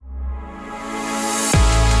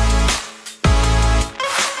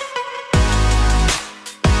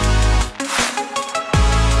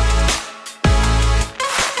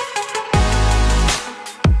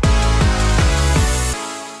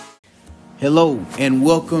Hello and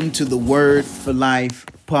welcome to the Word for Life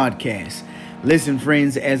podcast. Listen,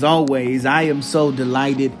 friends, as always, I am so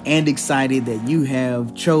delighted and excited that you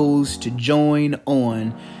have chose to join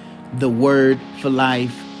on the Word for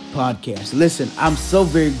Life podcast. Listen, I'm so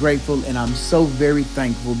very grateful and I'm so very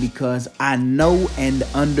thankful because I know and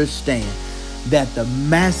understand that the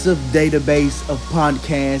massive database of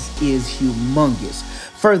podcasts is humongous.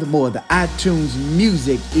 Furthermore, the iTunes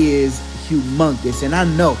music is humongous, and I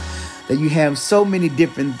know that you have so many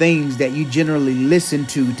different things that you generally listen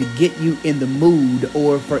to get you in the mood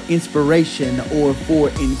or for inspiration or for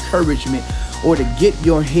encouragement or to get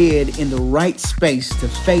your head in the right space to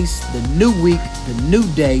face the new week, the new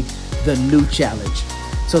day, the new challenge.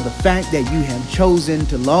 So the fact that you have chosen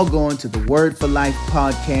to log on to the Word for Life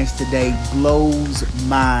podcast today blows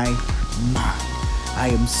my mind. I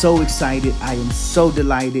am so excited. I am so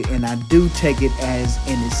delighted, and I do take it as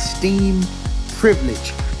an esteemed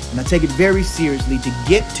privilege. And I take it very seriously to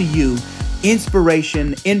get to you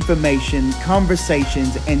inspiration, information,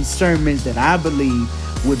 conversations, and sermons that I believe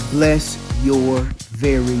would bless your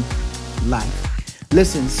very life.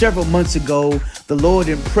 Listen, several months ago, the Lord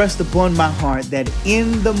impressed upon my heart that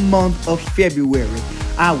in the month of February,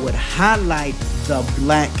 I would highlight the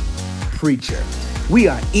Black preacher. We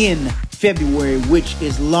are in February, which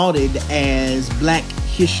is lauded as Black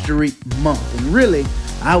History Month. And really,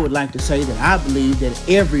 I would like to say that I believe that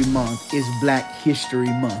every month is Black History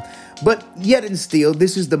Month. But yet and still,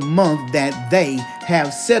 this is the month that they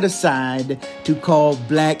have set aside to call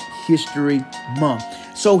Black History Month.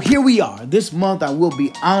 So here we are. This month I will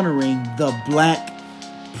be honoring the Black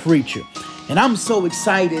preacher. And I'm so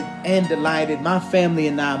excited and delighted. My family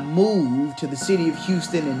and I moved to the city of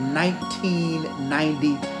Houston in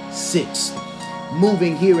 1996.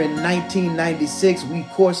 Moving here in 1996, we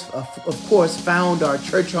of course found our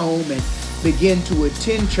church home and began to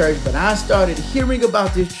attend church. But I started hearing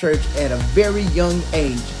about this church at a very young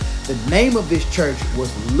age. The name of this church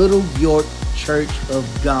was Little York Church of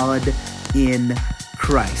God in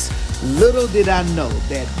Christ. Little did I know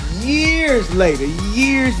that years later,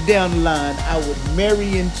 years down the line, I would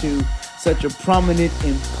marry into such a prominent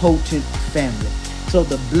and potent family. So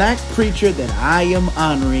the Black preacher that I am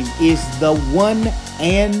honoring is the one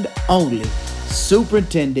and only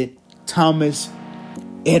Superintendent Thomas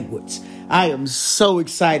Edwards. I am so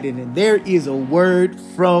excited, and there is a word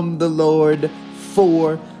from the Lord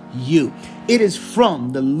for you. It is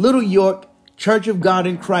from the Little York Church of God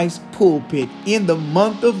in Christ pulpit in the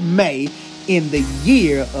month of May in the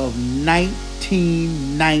year of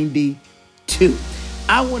 1992.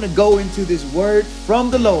 I want to go into this word from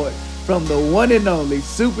the Lord, from the one and only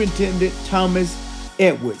Superintendent Thomas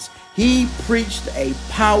Edwards. He preached a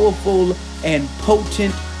powerful and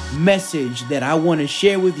potent message that I want to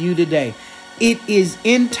share with you today. It is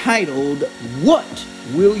entitled, "What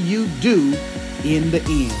Will You Do in the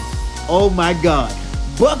End?" Oh my God.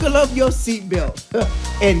 Buckle up your seatbelt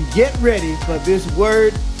and get ready for this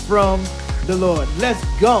word from the Lord. Let's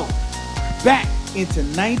go back into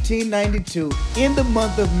 1992 in the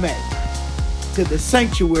month of May to the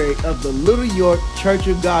sanctuary of the Little York Church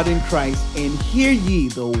of God in Christ, and hear ye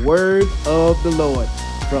the word of the Lord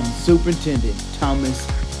from Superintendent Thomas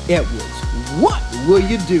Edwards. What will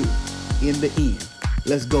you do in the end?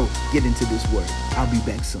 Let's go get into this word. I'll be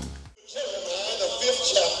back soon. Jeremiah, the 5th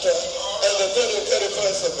chapter and the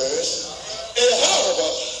 31st verse is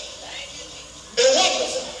horrible, is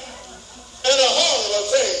wonderful, and a horrible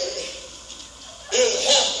thing is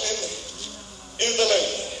happening in the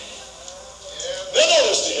land. Now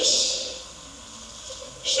notice this.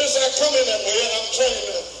 Since I come in that way, and I'm trying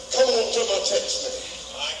to come on to my text now.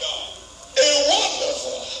 My God. A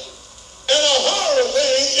wonderful and a horrible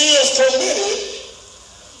thing is committed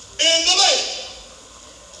in the land.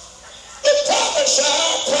 The prophesy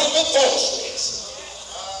prophet falseness,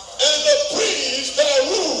 and the priests are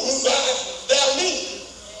ruled by their leader.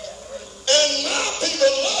 And my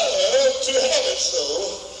people love to have it so,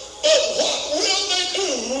 but what will they do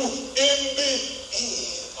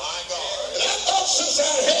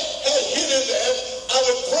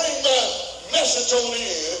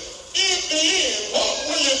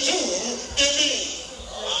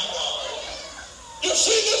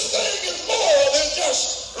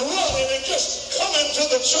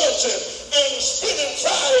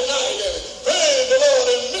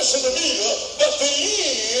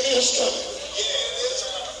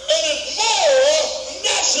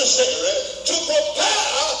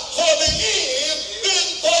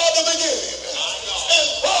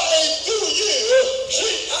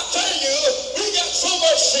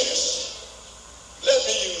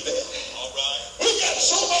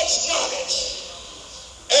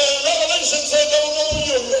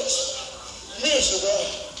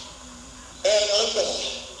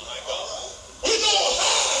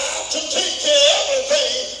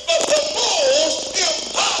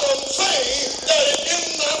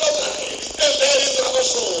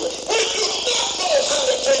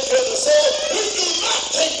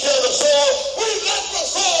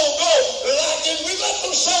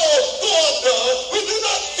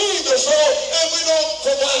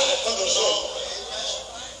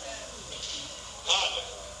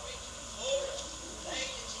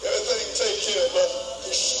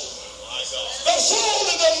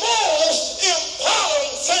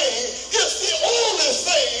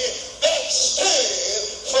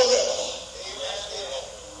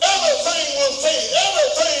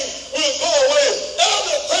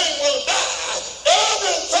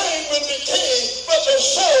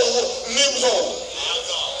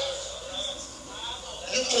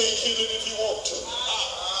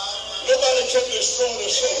can destroy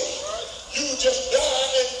the soul. You just die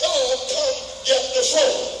and God come get the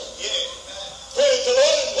soul. Praise the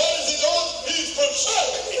Lord. And what is he doing? He's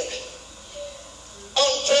preserving it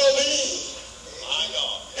until the end.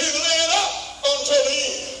 He's laying up until the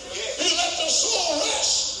end. He let the soul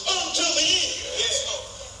rest until the end.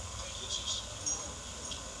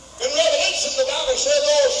 In Revelation, the Bible said,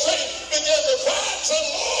 Lord, Satan began to cry and said,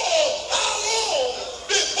 Lord, how long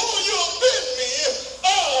before you bid me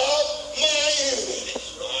of my enemy?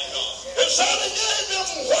 And so he gave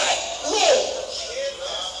them white robes.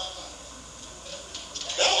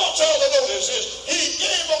 Now I want y'all to notice this. He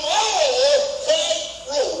gave them all white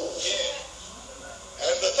robes.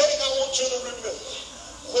 And the thing I want you to remember,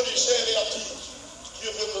 when he said after you,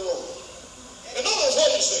 give him the robe. And notice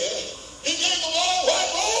what he said. He gave them all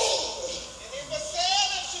white robes. And it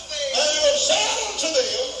was said unto them,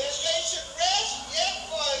 that they should rest yet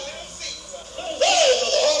for a little season. Praise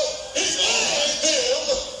the Lord. He gave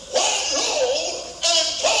them white robe and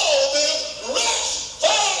told them rest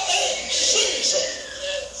for a season.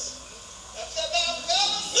 Until thou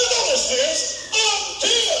comest, You notice this?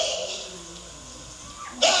 Until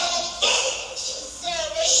thou comest,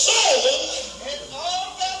 servant, and all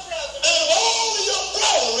thy brethren and all your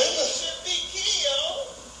brethren. should be killed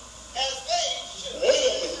as they should. Wait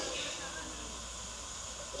a minute.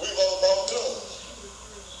 We've all bought guns.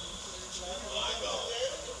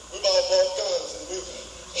 We've all bought guns and we've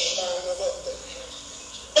signed them up there.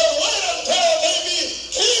 But wait until they be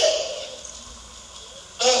killed.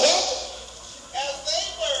 As they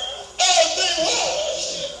were, As they was.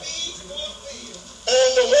 should be fulfilled. And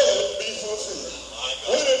the word be fulfilled.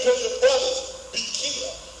 Wait until your brothers be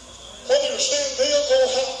killed. When you see they're going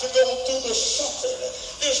to have to go through the suffering.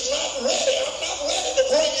 It's not ready. I'm not ready to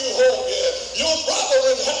bring you home yet. Your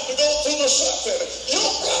brethren have to go through the suffering. Your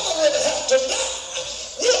brethren have to die.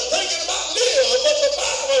 We're thinking about live, but the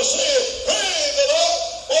Bible says, praise the Lord.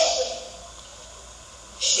 What?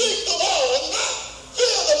 Seek the one, not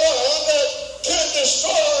fear the one that can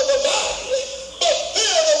destroy the body, but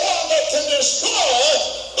fear the one that can destroy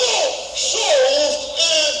both souls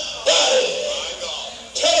and body.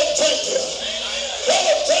 Tell him thank you. Tell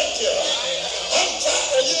him thank you. I'm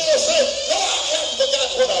tired of you saying, no, I haven't forgot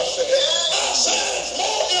what I said. I said it's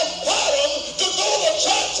more important to go to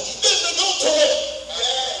church than to go to it.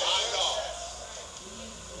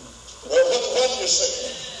 Well, what do you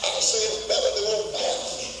say? I say it's better to go back.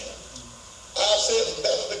 I say it's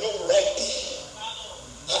better to go right.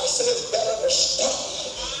 I say it's better to stop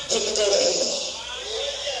than to go to hell.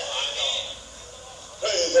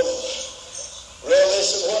 Praise the Lord.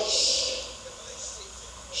 Revelation what?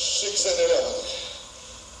 6 and 11.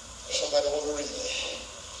 Somebody want to read it.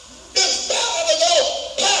 It's better to go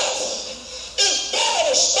past. It's better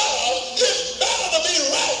to stop. It's better to be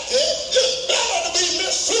right. It's better to be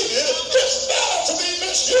mistreated. It's better to be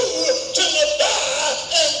misused than to die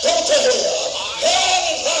and go to hell. Hell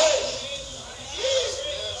is high.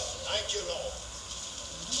 Thank you, Lord.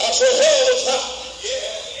 I said hell is high.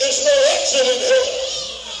 There's no exit in hell.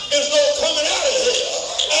 There's no coming out of hell.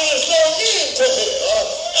 And there's no end to hell.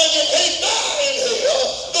 And you can't die in hell.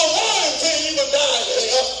 The worm can't even die in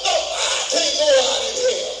hell. The fire can't go out in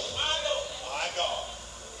hell. My God.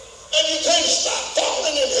 And you can't stop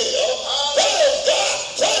falling in hell. Praise God.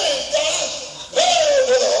 Praise God. Praise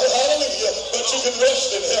the Lord. Hallelujah. But you can rest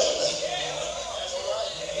in heaven.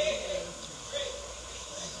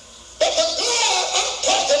 But the God I'm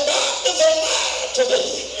talking about is alive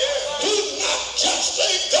today. He's not just a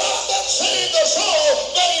God that saved the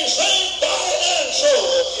soul, but he saved body and soul.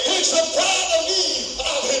 He supplied the need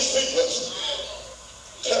of his people.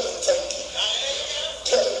 Tell him thank you.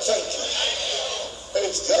 Tell him thank you.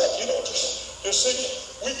 Praise God. You see,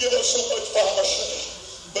 we give up so much for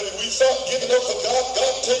ourselves. But if we start giving up for God,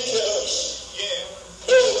 God take care of us.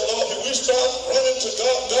 Praise the Lord. If we start running to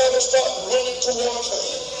God, God will start running towards us.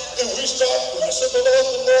 If we start blessing the Lord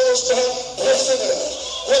will start blessing us.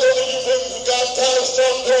 Whatever you bring to God, God will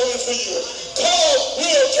start doing it for you. God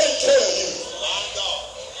will take care of you.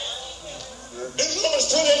 In Romans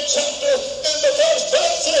 28 chapter, in the first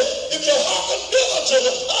verse says, if you hearken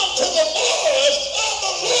diligently unto the voice of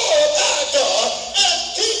the Lord thy God, and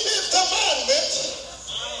keep his commandments,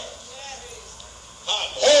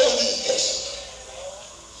 all of these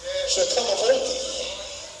shall come upon thee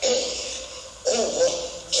and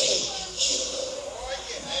overtake you.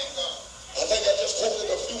 I think I just told it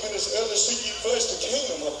a few minutes earlier, seek ye first the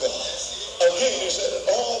kingdom of God. Again, he said,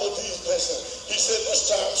 all of these blessings. He said, this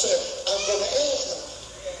time, said, I'm going to add them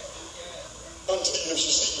unto you if you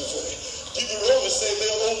seek me for it. Deuteronomy said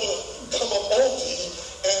they'll overcome upon thee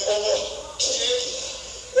and overtake you.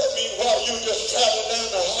 That means while you you just traveling down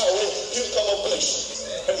the highway, here come a blessing.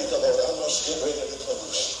 Praise the Lord. I must get ready to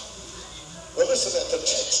close. Well, listen at the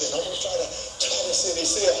text, and I'm going to try to say, they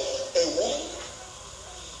say, a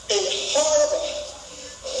horrible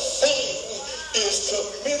thing is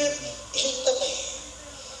committed in the land.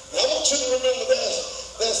 Now, I want you to remember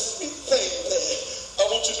that sweet thing there. I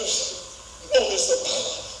want you to notice about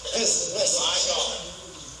this message.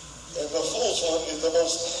 And the false one is the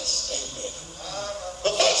most outstanding.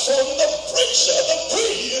 The first one, the preacher, the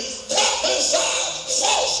priest, prophesied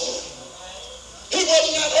falsely. He was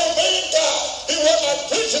not obeying God. He was not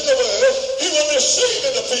preaching the word. He was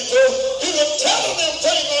deceiving the people. He was telling them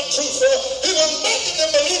things untruthful. He was making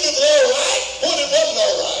them believe it was all right when it wasn't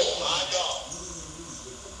all right. My God.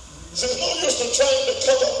 So there's no use in trying to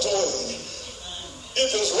come up to it. If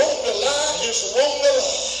it's wrong to lie, it's wrong to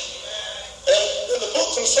lie. And in the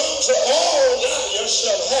book of Psalms, all liars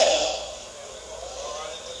shall have.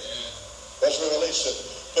 That's Revelation.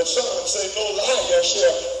 But some say no liar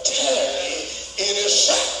shall tarry in his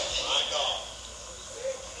sight.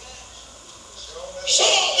 So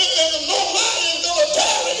if no liar is going to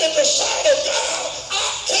tarry in the sight of God, I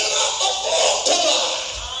cannot afford to lie.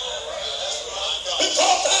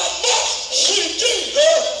 Because I must see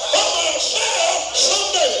Jesus for myself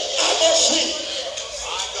someday. I must see him.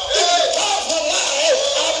 If it's time for life,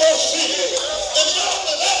 I must see him. And not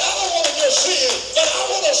only that, I don't want to just see him, but I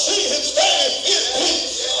want to see his face in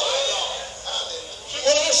peace.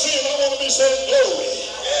 When I see him, I want to be saying glory.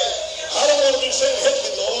 I don't want to be saying help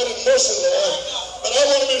me, Lord, and mercy, Lord. But I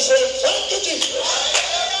want to be saying thank you, Jesus.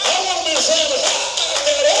 I want to be saying how I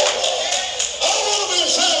got over. I want to be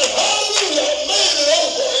saying hallelujah, I made it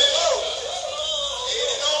over.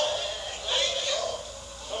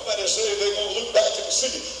 Somebody say they're going to look back and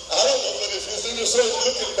see. I don't know, but if it's in the sense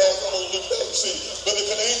looking back, I'm going to look back and see. But if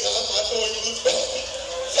it ain't, I know you look back.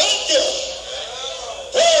 Thank you.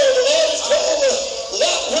 Hey, the Lord is told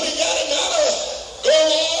Lot when he got him out of go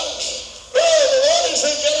on. Hey, the Lord is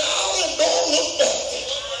saying get out and don't look back.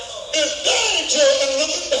 It's danger in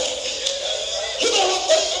looking back. You know what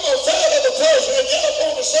thing I'm afraid of the person and get up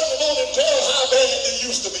on a Sunday morning and tell how bad they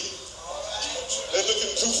used to be. They're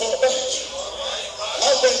looking too far back.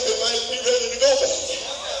 I think they might be ready to go back.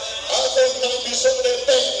 I think there might be some of that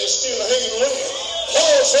back that's still hanging around.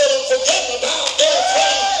 Paul said, I'm forgetting about their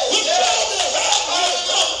pain. Look down their hand,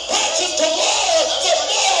 patching to water, the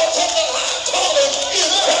more from the high calling in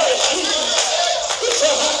Christ Jesus. It's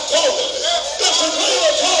a high calling. It's a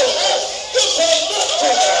greater calling. It's a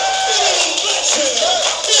anointing. It is blessing.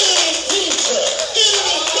 It is peace. It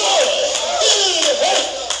is joy. It is hope.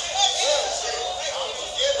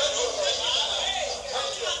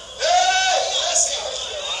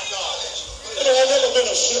 You know, I've never been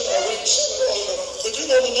a sinner. But you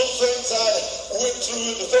know the little things I went through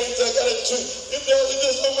and the things I got into, it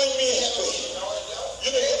just don't make me happy.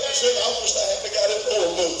 You know what I said? I wish I had got it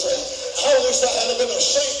all little thing. I wish I had been a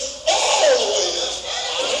saint all the way.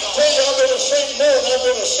 I tell you, I've been a saint more than I've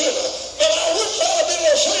been a sinner. But I wish I had been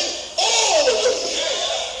a saint all the way.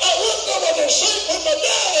 I wish I was a saint with my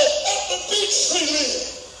daddy at the beach tree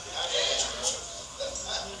living.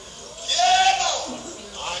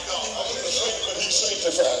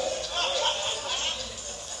 Sanctified.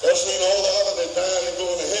 That's when all the other than dying and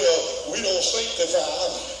going to hell, we don't sanctify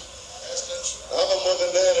them. I'm a mother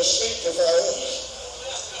and dad to sanctify them.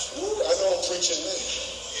 I know I'm preaching now.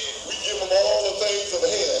 We give them all the things of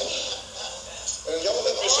hell. And y'all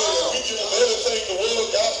let me say that we give them everything the word of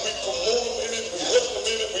God, we promote them in it, we help them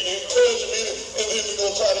in it, we encourage them in it, and then we're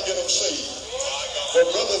going to try to get them saved. But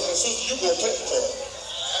brothers and sisters, you're going to pay for it.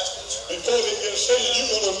 Before they get saved,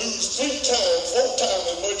 you're going to lose 3 times, 4 times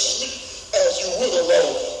as much sleep as you would have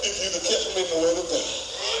lost if you'd have kept them in the word of God.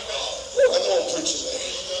 I know I'm preaching that.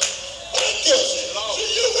 Thank you. See,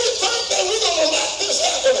 we think that we're going to let this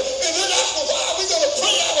happen, and then after a while, we're going to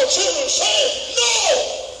pray our children saved. No!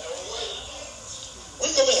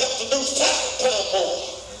 We're going to have to do 5 times more.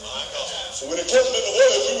 So when it comes in the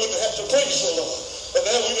word, we wouldn't have to pray so long. But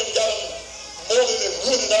now we done got them loaded and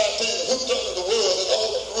rooted out there and hooked under the world and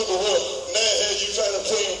all through the world. Now here you trying to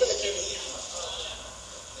pray them back in.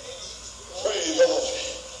 Praise the Lord.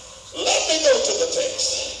 Let me go to the text.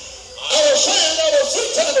 I was saying that was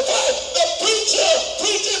 3 times the preacher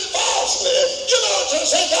preaching falsely. You know what I'm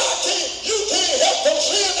saying? God you can't help from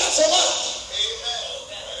sin. That's a lie.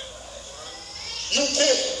 You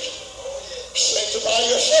can't sanctify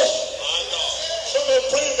yourself. Somebody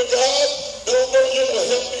praying to God, don't know you to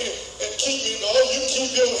help me and keep me. No, you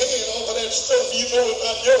keep your hand off of that stuff you know is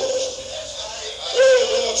not yours. Oh,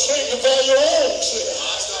 Lord, sanctify your own self.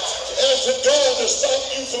 Ask God to stop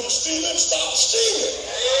you from stealing, stop stealing.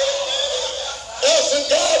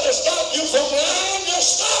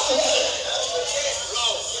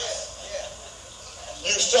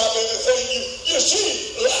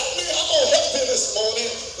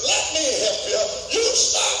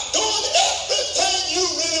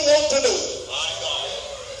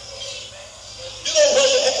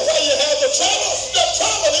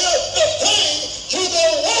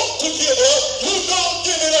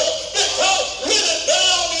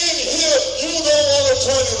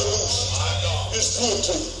 good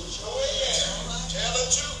to you. Tell the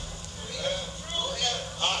truth.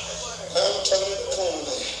 I'm telling the corner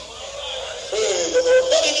there. Praise the Lord.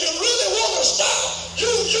 But if you really want to stop, you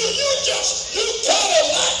kind of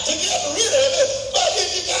like to get rid of it. But if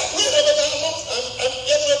you got rid of it, I'm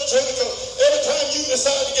getting up to it because every time you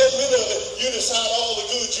decide to get rid of it, you decide all the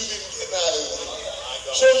good you've been getting out of it.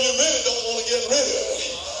 So you really don't want to get rid of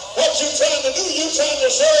it. What you're trying to do, you're trying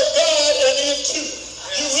to serve God and Him too.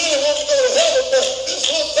 You really want to go to heaven, but this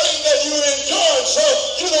one thing that you enjoy, so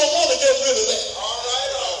you don't want to get rid of that.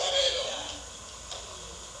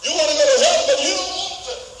 You want to go to heaven, but you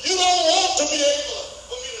don't want to be able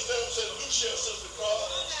for me to stand up and say, Lucia, Sister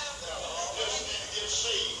Cross, you just need to get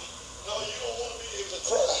saved. No, you don't want to be able to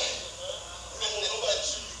cry. You don't want nobody to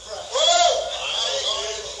see you cry. I ain't going to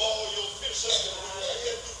be able to ball your fist up and when I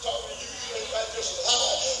get through talking to you, you ain't got just as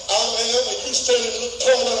high I am, and you standing look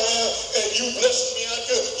taller than I am, and you blessing me out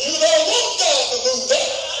good. You don't want God to move that.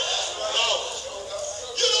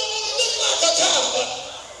 You don't want to look like a coward.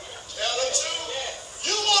 Tell the truth.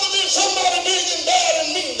 You want to be somebody big and bad and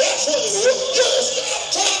mean. That's what it is. I'm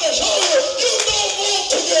trying to show you, you don't want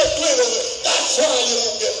to get rid of it. That's why you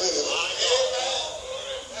don't get rid of it.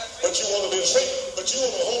 But you want to be saved. But you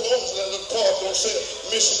want to hold on to that little part that said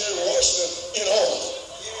missionary Washington in all.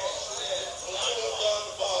 God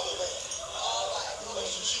to bother me.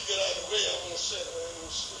 Once she get out of the way, I'm going to say,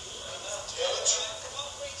 tell the truth.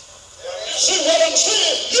 You see what I'm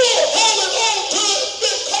saying? You're holding on to it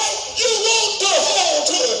because you want to hold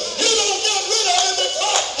to it. You don't get rid of it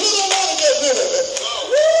because you don't want to get rid of it.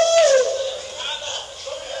 Woo!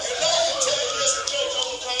 You know I can tell you this to church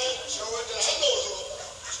all the time. Show it to I know you.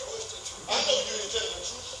 I know you ain't telling the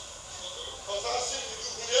truth. Because I see you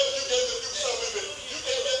whenever you get to do something, you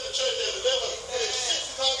can't get the church at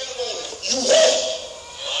 6 o'clock in the morning. You there.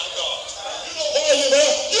 my God. You know why you're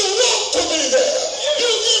there? You want to be there. You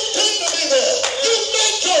intend to be there. You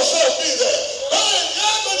make yourself be there. Praise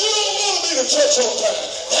God, but you don't want to be to church on time.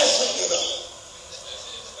 That's what you know.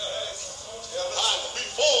 Be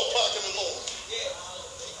 4 o'clock in the morning.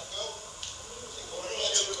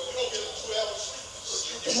 You don't get 2 hours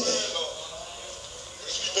sleep. You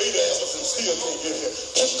sleep 8 hours and still can't get here.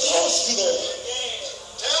 Because you don't.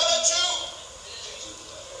 Tell the truth.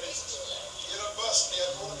 Get a bus there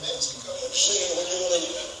going to Mexico. I'm saying when you're going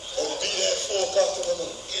to be there at 4 o'clock in the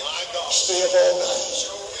morning. My God. Stay up all night.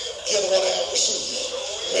 Get 1 hour sleep.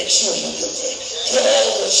 Make sure you get there. Get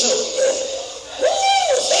all the children there. Woo!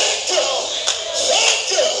 Thank you.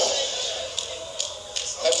 Thank you.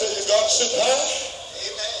 I tell you, God sit high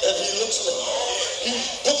and He looks low. He's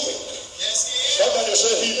looking. Yes, he is. Somebody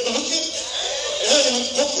said He's looking and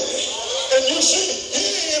He's looking. And you see, He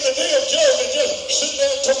ain't in the day of judgment just sitting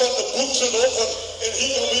there talking about the books and open and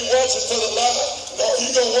He gonna be watching for the lie. No, He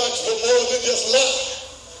gonna watch for more than just lie.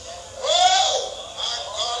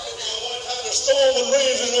 The storm was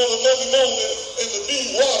raging on the Monday morning in the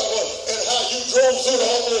deep water and how you drove through it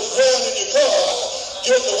almost drowning your car.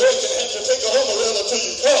 Getting away and had to take a umbrella to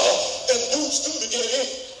your car and dudes to get in.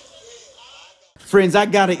 Friends, I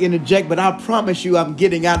got to interject, but I promise you I'm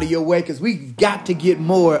getting out of your way because we've got to get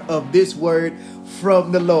more of this word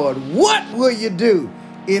from the Lord. What will you do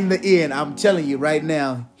in the end? I'm telling you right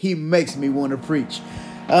now, He makes me want to preach.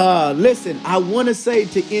 Listen, I want to say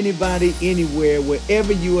to anybody, anywhere,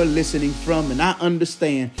 wherever you are listening from, and I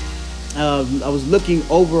understand, I was looking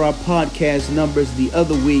over our podcast numbers the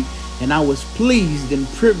other week, and I was pleased and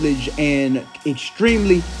privileged and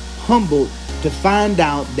extremely humbled to find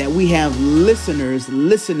out that we have listeners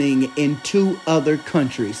listening in 2 other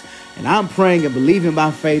countries. And I'm praying and believing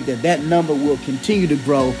by faith that that number will continue to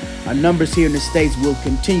grow. Our numbers here in the States will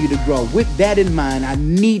continue to grow. With that in mind, I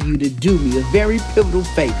need you to do me a very pivotal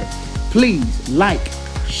favor. Please like,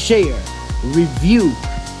 share, review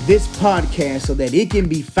this podcast so that it can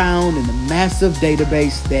be found in the massive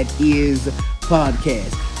database that is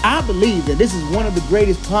podcast. I believe that this is one of the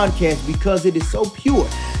greatest podcasts because it is so pure.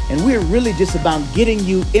 And we're really just about getting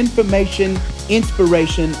you information,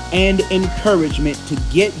 inspiration, and encouragement to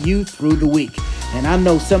get you through the week. And I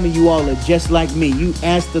know some of you all are just like me. You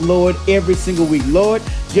ask the Lord every single week, Lord,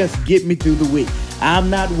 just get me through the week. I'm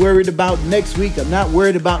not worried about next week. I'm not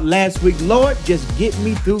worried about last week. Lord, just get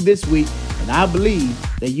me through this week. And I believe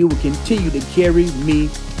that you will continue to carry me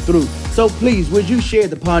through. So please, would you share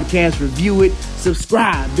the podcast, review it,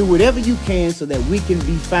 subscribe, do whatever you can so that we can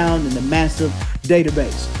be found in the massive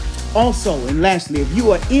database. Also, and lastly, if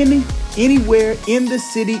you are anywhere in the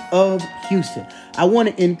city of Houston, I want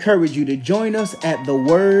to encourage you to join us at the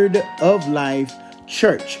Word of Life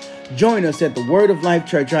Church. Join us at the Word of Life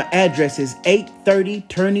Church. Our address is 830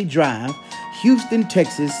 Turney Drive, Houston,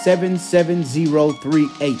 Texas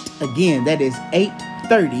 77038. Again, that is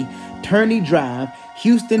 830 Turney Drive,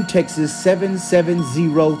 Houston, Texas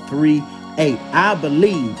 77038. I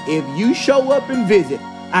believe if you show up and visit,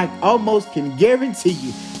 I almost can guarantee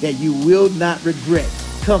you that you will not regret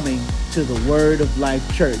coming to the Word of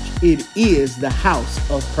Life Church. It is the house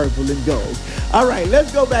of purple and gold. All right,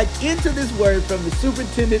 let's go back into this word from the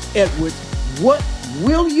Superintendent Edwards. What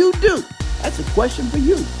will you do? That's a question for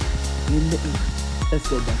you in the end. Let's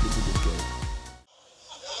go back into this word.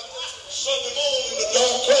 Sunday morning, the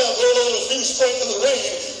dark cloud rolled on a few sprinkles of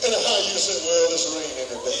rain, and how you say, well, it's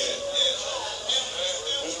raining today.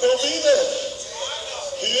 It's going to be there.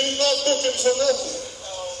 He ain't not booking for nothing.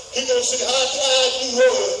 He going to see how tired you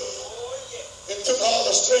were and took all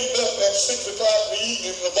the straight up at 6 o'clock in the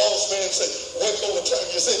evening. The boss man said, work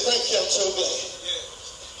overtime. You say, thank you, I'm so glad.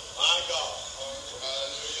 My God.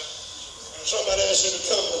 And somebody asks you to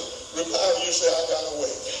come revive you, say, I got to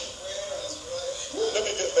wait. Let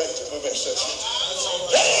me get back to my message.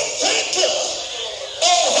 Thank you.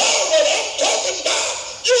 What I'm talking about,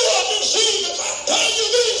 you are deceived. If I tell you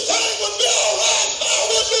these things would be all right, I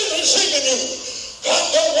would be deceiving you.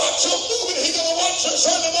 I'm going to watch your movie. He's going to watch your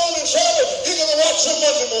Sunday morning service. He's going to watch your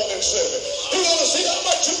Monday morning service. He's going to see how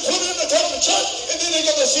much you put in to come to church, and then he's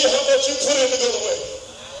going to see how much you put in to go to work.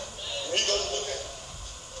 He's going to look at it.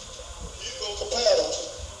 He's going to compare them.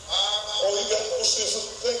 Oh, he got no sense of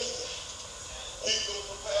thinking. He's going to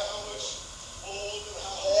compare how much more and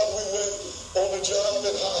how hard we went on the job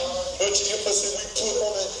and how much emphasis we put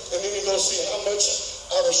on it, and then he's going to see how much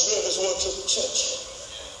our service was to the church.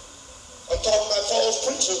 I'm talking about false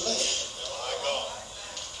preachers, man.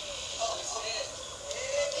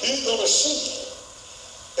 He's going to see.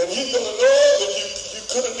 And he's going to know that you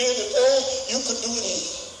could have did it there, you could do it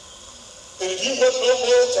here. And if you wasn't no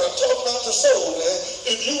more, I'm talking about the soul, man.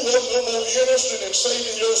 If you wasn't no more interested in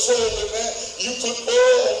saving your soul than that, you put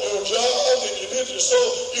more on your job than you did your soul.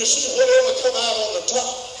 You see whatever come out on the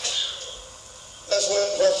top. That's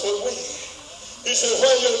what we. He said,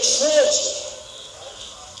 where your treasure.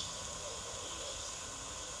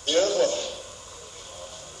 Yeah, what?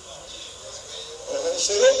 I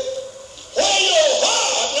said, where your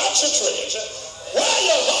heart, not your treasure. Where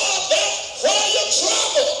your heart, that's where your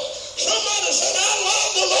trouble. Somebody said, I love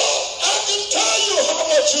the Lord. I can tell you how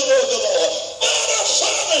much you love the Lord. By the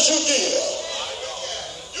service you give.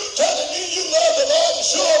 You telling me you love the Lord and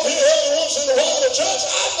show up here every once in a while to church?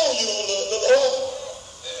 I know you don't love the Lord.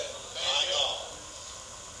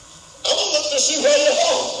 I'm going to look to see where your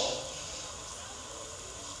heart.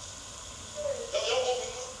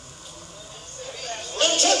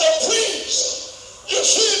 And to the priest, you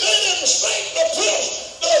see, they didn't stake the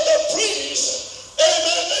priest,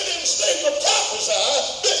 amen, they didn't stake the prophesy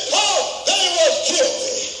because they was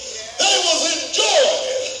guilty. They was enjoying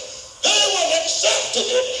it. They was accepting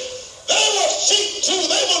it. They was cheap too.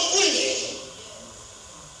 They was greedy.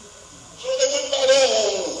 So they went by their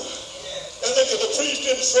own rule. And look at the priest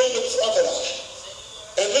didn't say the crocodile.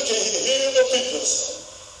 And look at here the people.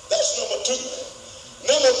 That's number 2.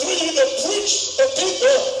 Number 3, the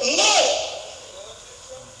people love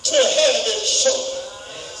to have it so.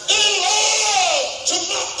 They love to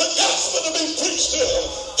not the gospel to be preached to them.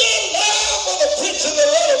 They love for the preacher to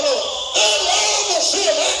let them know. They love to see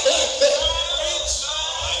them act like that.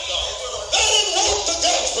 They didn't want the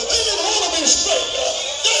gospel. They didn't want to be straight.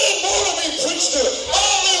 They didn't want to be preached to.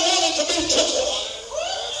 All they wanted to be tickled.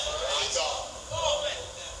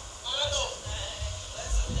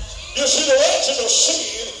 You see, the wages of sin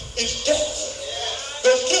is death.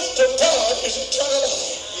 The gift of God is eternal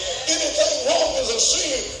life. Anything wrong is a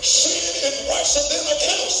sin. Sin is worse than a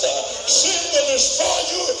cancer. Sin will destroy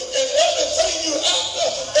you in everything you after,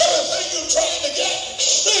 everything you're trying to get.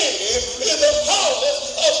 Sin is the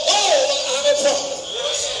cause of all our problems.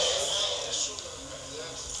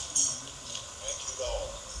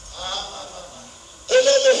 They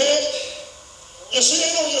let me hear. You see,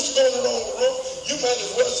 ain't no use to go in the wrong room. You might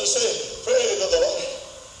as well just say, pray to the Lord.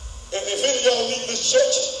 And if any of y'all leave this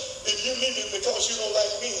church, if you leave it because you don't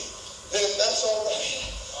like me, then that's all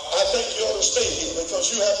right. I think you ought to stay here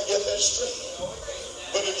because you have to get that straight.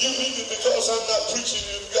 But if you leave it because I'm not preaching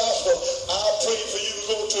you the gospel, I'll pray for you to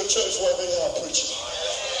go to a church where they are preaching.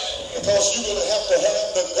 Because you're going to have the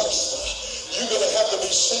gospel. You're going to have to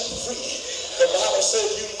be set free. The Bible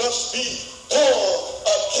says you must be born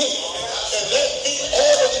again. And let me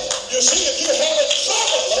order you. You see, if you're having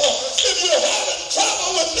trouble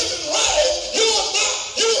with living right, you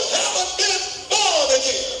haven't been born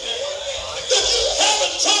again. If you're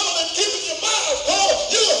having trouble in keeping your mouth full,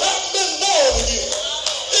 you haven't been born again.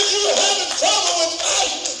 If you're having trouble with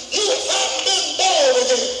life, you haven't been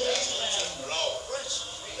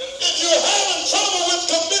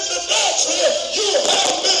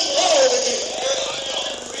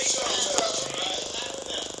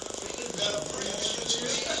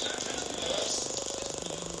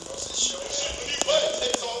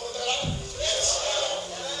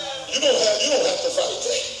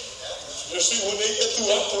you see, when they get through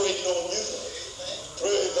operating on you,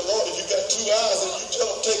 praise the Lord, if you got two eyes and you tell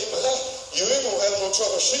them take them out, you ain't going to have no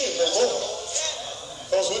trouble seeing no more.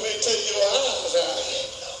 Because when they take your eyes out,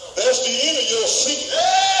 that's the end of your seat.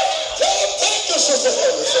 Tell them, thank you, Sister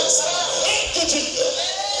Harris. Thank you, Jesus.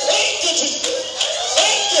 Thank you, Jesus.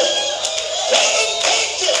 Thank you. Tell them,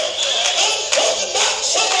 thank you. I'm talking about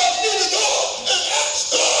somebody need to go and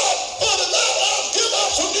ask God for the love of give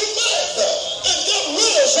us a new life and get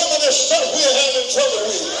rid of some of this stuff we're having trouble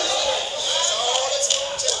with.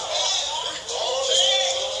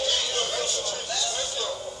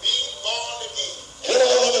 Get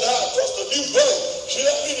all of it out. Just a new birth. See,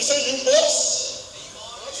 that means to say you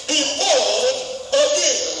must be born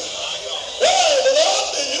again. Hey, the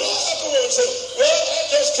Lord, you don't have to worry and say, well, I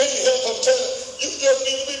just can't help from telling you just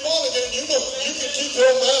need to be born again. You know, you can keep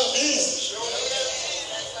your mind easy.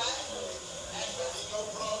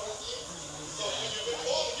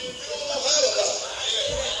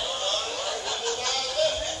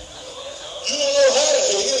 You don't know how to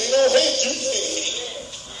hate. You don't hate, you can't hate.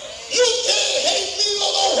 You can't hate me no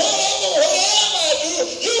whatever I do.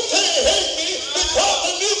 You can't hate me because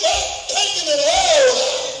the new man taking it all out.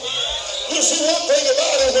 You see one thing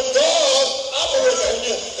about it, when God operates on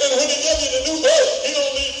you, and when he gives you the new birth, he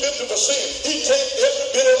don't need 50%. He takes every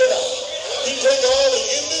bit of it out. He takes all the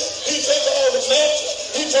envy. He takes all the match.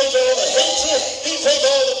 He takes all the hatred. He takes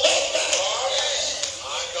all the backbite.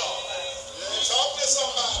 My God. Talk to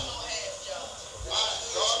somebody. My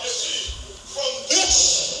God, you see, from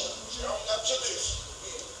this up to this.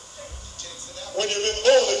 When you've been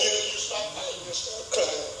born again, you stop fighting, you start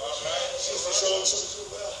crying. All right. Sister so-and-so,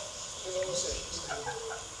 well, you know what I'm saying? You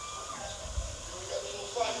got a little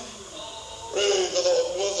fight. Praise the Lord.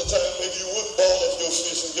 There was a time maybe you would ball up your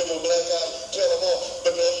fist and give them a black eye. You tell them all,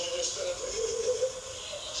 but now you just stand there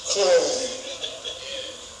crying.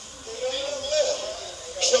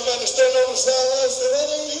 Somebody stand on the sideline and say, that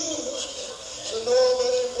ain't you. So no,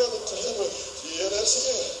 that ain't brother Taylor. Yeah, that's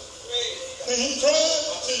it. Did he cry?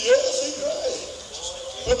 Yes, he cried.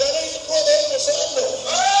 But that ain't the brother Amos I know.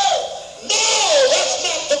 No, that's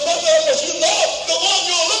not the brother Amos you know. The one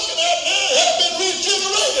you're looking at now has been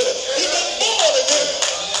regenerated. He's been born again.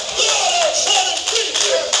 God has set him free.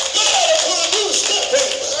 God has put a new step in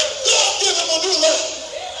him. God give him a new life.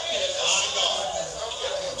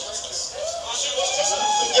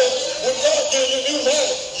 When God gives you a new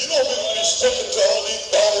life, you don't be sticking to all these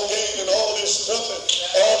ball games and all this stuff and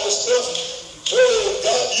all this stuff. Oh,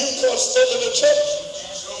 God, you can't step in the church.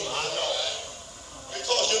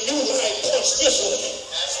 Because your new life points this way.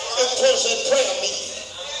 It points at prayer meeting.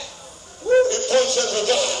 It points at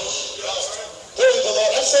revival. Praise the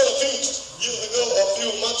Lord. I said a few years ago, a few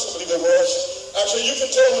months, I believe it was, I said, you can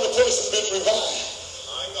tell when a person's been revived.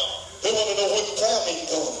 They want to know when the prayer meeting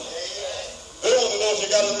going. They want to know if you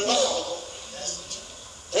got a revival.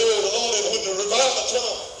 Praise the Lord. And when the revival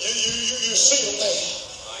comes, you see them there.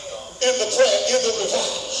 In the prayer, in the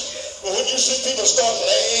revival. But when you see people start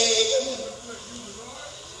lagging,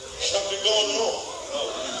 something going wrong.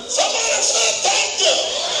 Somebody say thank you.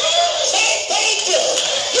 Say thank you.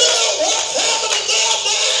 You know what's happening down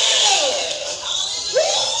there?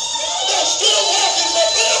 They're still walking, but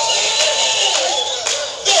they're there.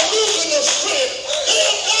 They're losing their strength.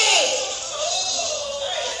 They're there.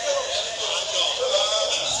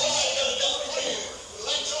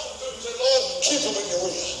 Lord, keep them in your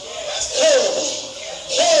will.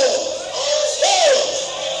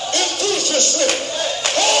 Increase your strength.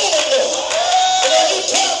 Hold them, Lord. And when you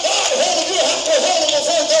tell God, hold them, you have to hold them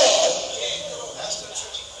before God.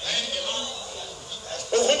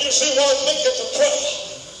 But when you see one make it to pray,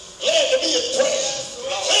 glad to be in prayer.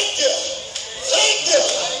 Thank you. Thank you.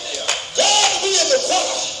 Glad to be in the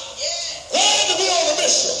choir. Glad to be on the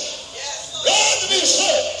mission. Glad to be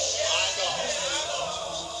saved.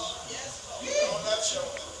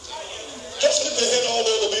 Just get the head all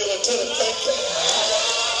over the bill and tell him thank you.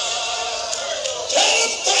 Tell him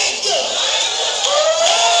thank you.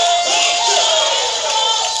 Thank you.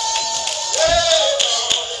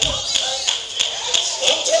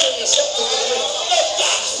 I'm telling you something. The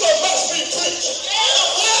gospel must be preached. The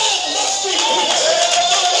word must be preached.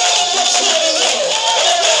 The word must be delivered.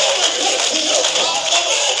 The word will bless you. The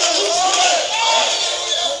word will reach the way.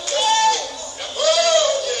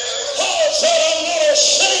 Paul said, I'm not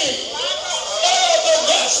ashamed.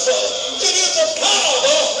 It is the power of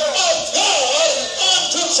God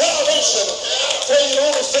unto salvation. I tell you, the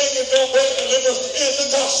only thing that don't bring deliverance is the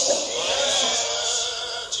gospel.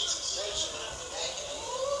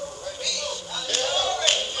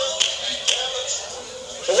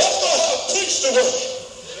 So what's going to preach the word?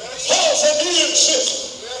 Paul said, you insist.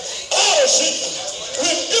 I mercy,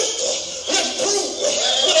 rebuke, reprove,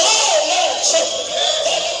 with all long suffering.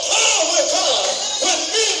 For the time will come when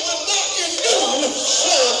men will not endure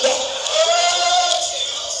sound doctrine.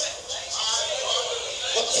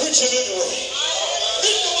 But preach it anyway.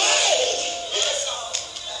 Preach the word.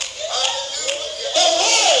 The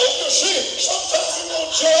word, you see, sometimes we want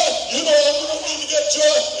joy. You know, we don't need to get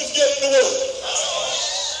joy, it's get in the word.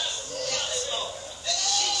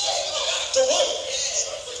 The word.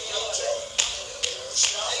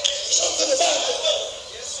 Something about the word.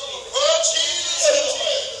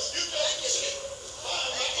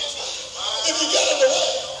 If you get in the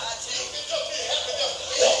word,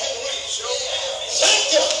 thank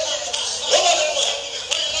you.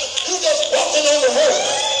 You just walking on the word.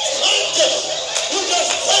 Thank you. You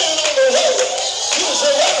just praying on the word. You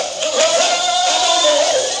say, well, I'm on the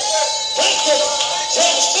word. Thank you. So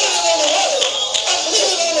I'm standing on the word. I'm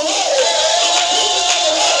living on the word. I'm breathing on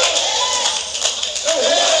the word. So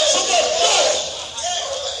why so much joy?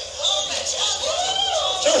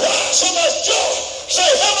 So why so much joy? Say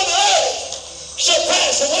heaven and earth shall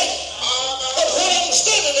pass away. But what I'm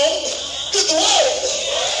standing on is the word.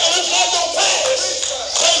 And it's not going to pass.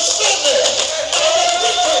 So stand there. And I'm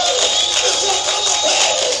going to reach it. It's going to come to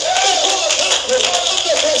pass. It's going to happen. I'm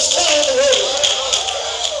just going to stand on the word.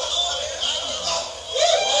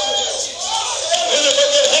 And if I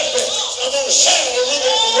get happy, I'm going to shout a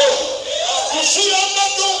little on the word. You see, I'm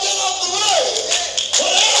not going to get off the word.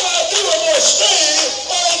 Whatever I do, I'm going to stay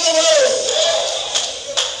on the word.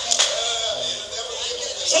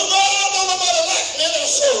 So God, I know nobody like me,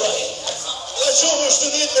 that's all right. That's your wish to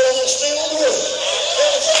me, but I'm going to stay on the word.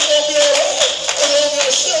 Everything's going to be all right. I'm going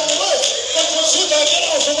to stay on the word. But when soon as I get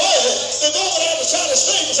off the word, the devil might be trying to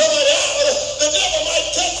straighten somebody out. The devil might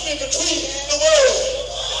catch me between the word.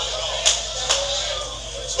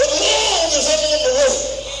 But as long as I'm on the word,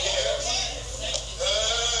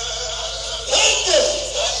 thank you.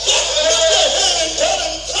 Lift your hand and tell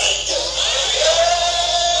him thank you.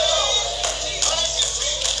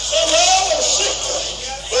 Say, well, I'm sick,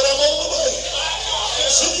 but I'm on the way. You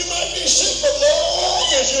see, you might be sick, but long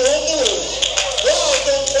as you're on the way, God's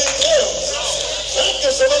going to take care of you. Thank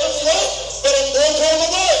you, so I'm right, but I'm going on the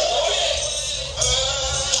way.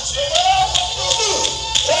 So what am I going to do?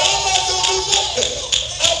 Well, I'm not going to do nothing.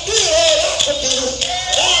 I did all I could do.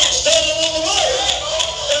 Now I'm standing on the word.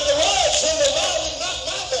 And the word said the Lord is not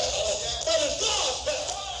my battle, but it's God's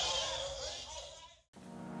battle.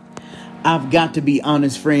 I've got to be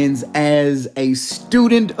honest, friends, as a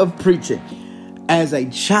student of preaching, as a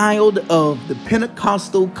child of the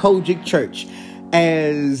Pentecostal Kojic Church,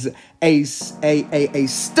 as a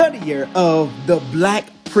studier of the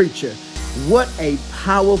black preacher, what a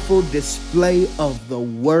powerful display of the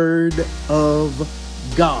word of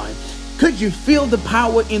God. Could you feel the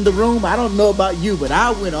power in the room? I don't know about you, but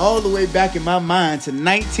I went all the way back in my mind to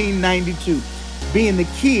 1992. Being the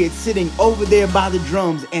kid sitting over there by the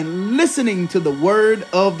drums and listening to the word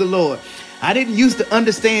of the Lord. I didn't used to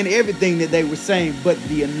understand everything that they were saying, but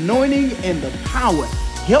the anointing and the power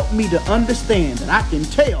helped me to understand that I can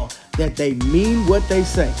tell that they mean what they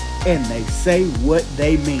say and they say what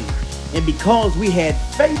they mean. And because we had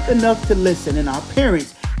faith enough to listen and our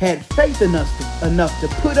parents had faith enough to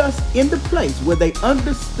put us in the place where they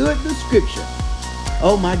understood the scripture.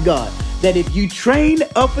 Oh my God. That if you train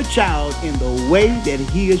up a child in the way that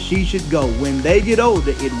he or she should go, when they get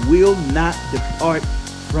older, it will not depart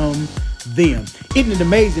from them. Isn't it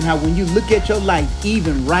amazing how when you look at your life,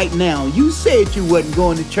 even right now, you said you wasn't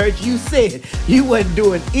going to church. You said you wasn't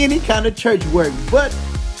doing any kind of church work. But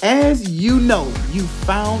as you know, you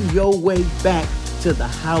found your way back to the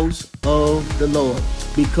house of the Lord,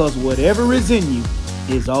 because whatever is in you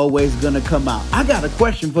is always going to come out. I got a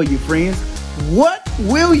question for you, friends. What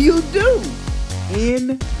will you do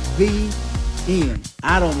in the end?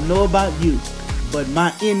 I don't know about you, but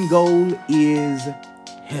my end goal is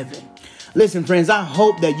heaven. Listen, friends, I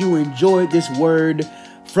hope that you enjoyed this word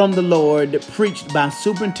from the Lord preached by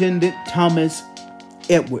Superintendent Thomas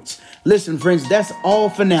Edwards. Listen, friends, that's all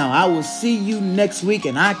for now. I will see you next week,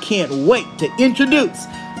 and I can't wait to introduce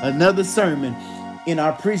another sermon in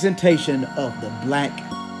our presentation of the Black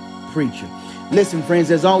Preacher. Listen,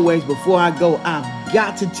 friends, as always, before I go, I've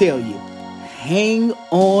got to tell you, hang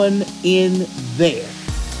on in there,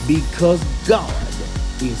 because God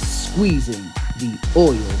is squeezing the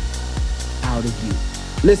oil out of you.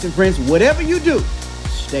 Listen, friends, whatever you do,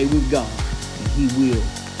 stay with God, and He will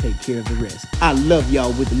take care of the rest. I love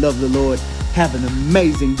y'all with the love of the Lord. Have an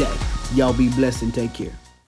amazing day. Y'all be blessed and take care.